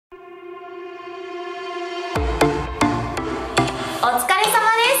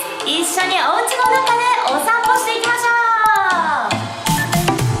一緒にお家の中でお散歩していきましょう。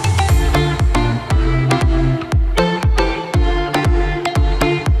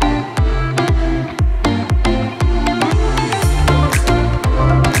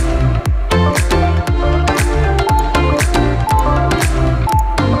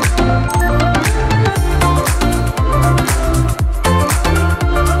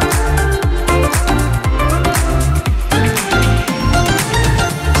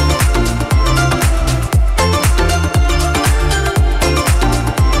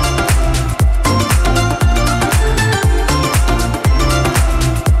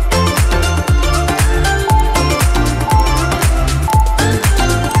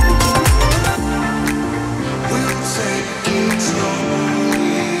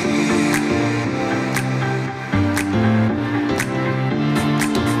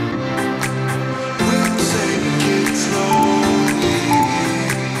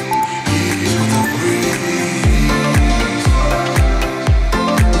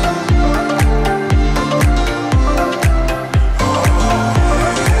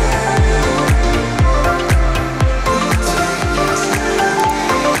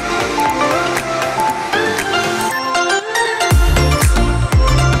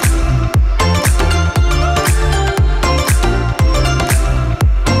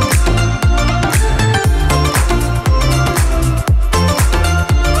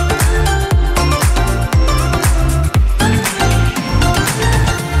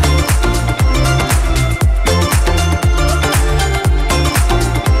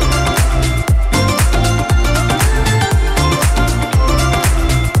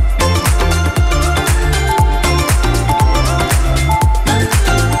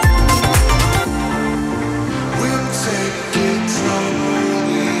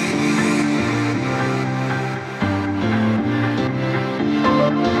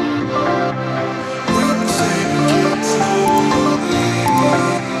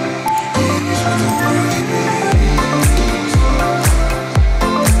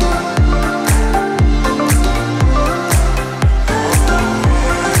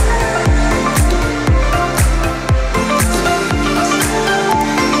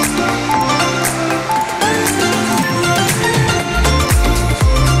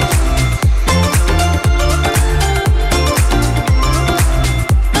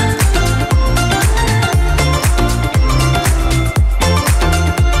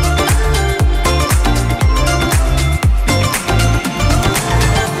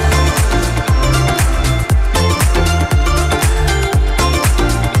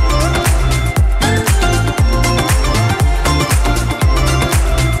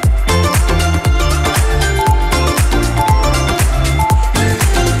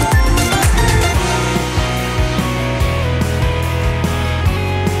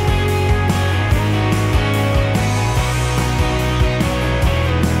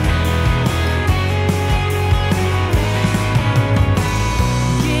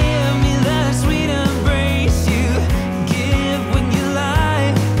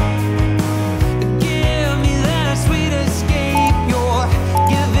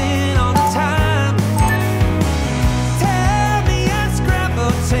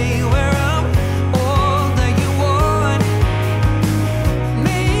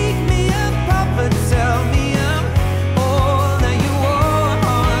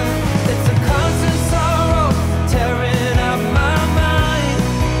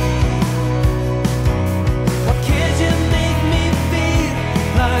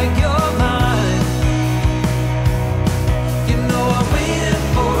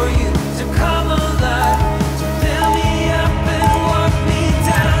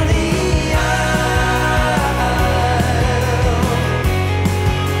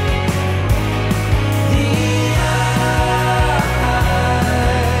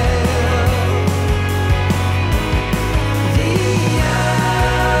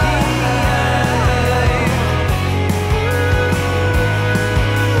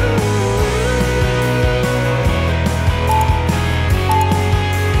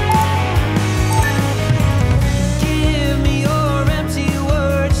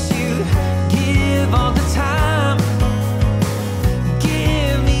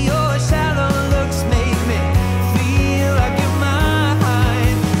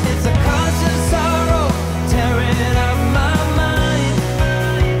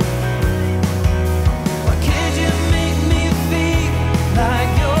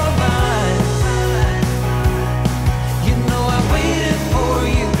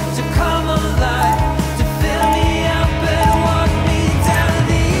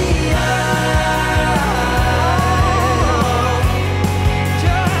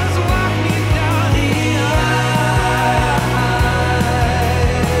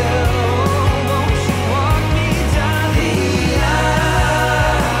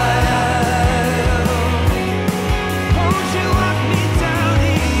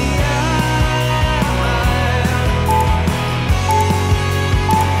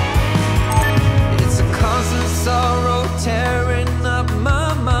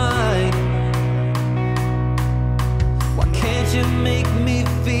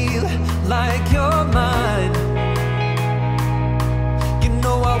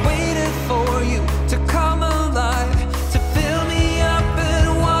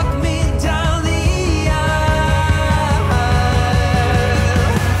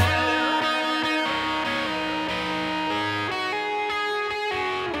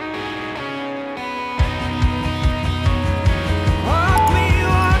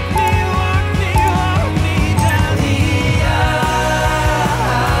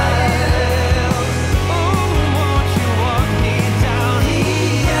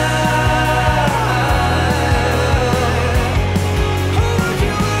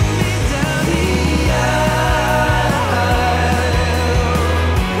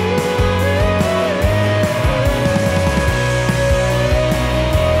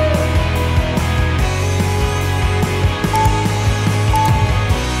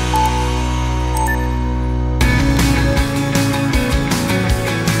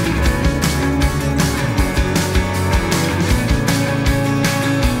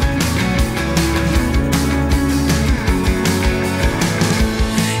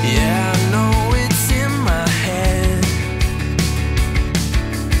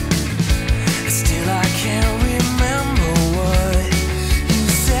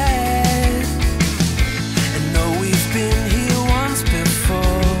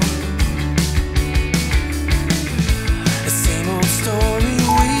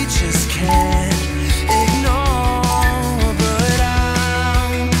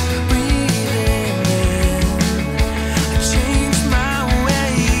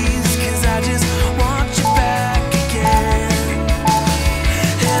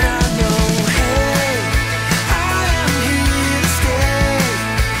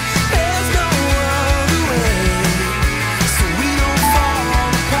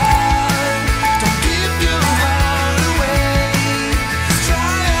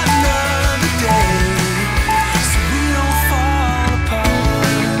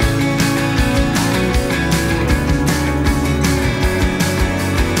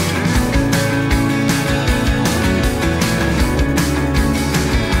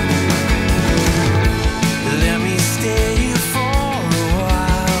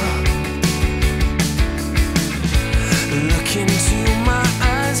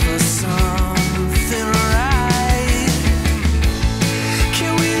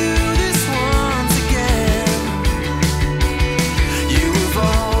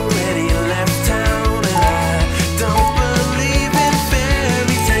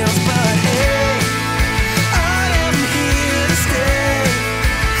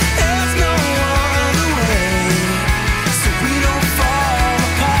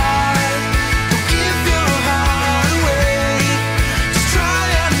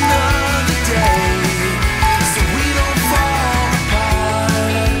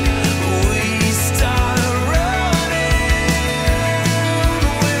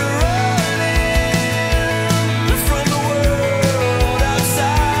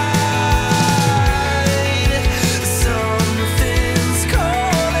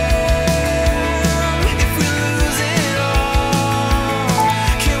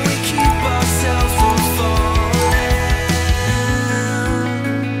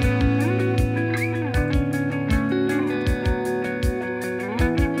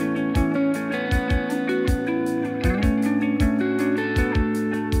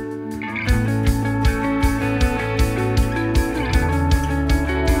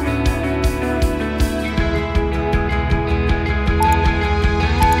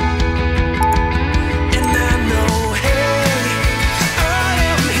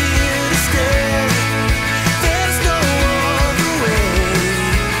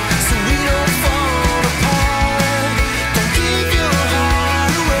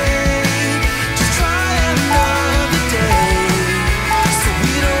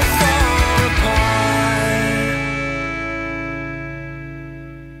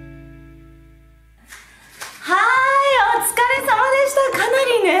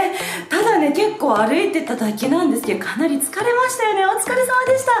ね、結構歩いてただけなんですけど、かなり疲れましたよね。お疲れ様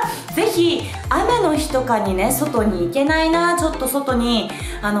でした。ぜひ雨の日とかにね、外に行けないな、ちょっと外に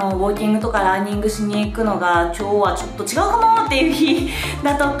ウォーキングとかランニングしに行くのが今日はちょっと違うかもっていう日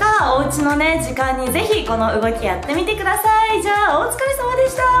だとか、お家のね時間にぜひこの動きやってみてください。じゃあお疲れ様で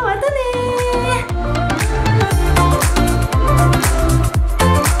した。またねー。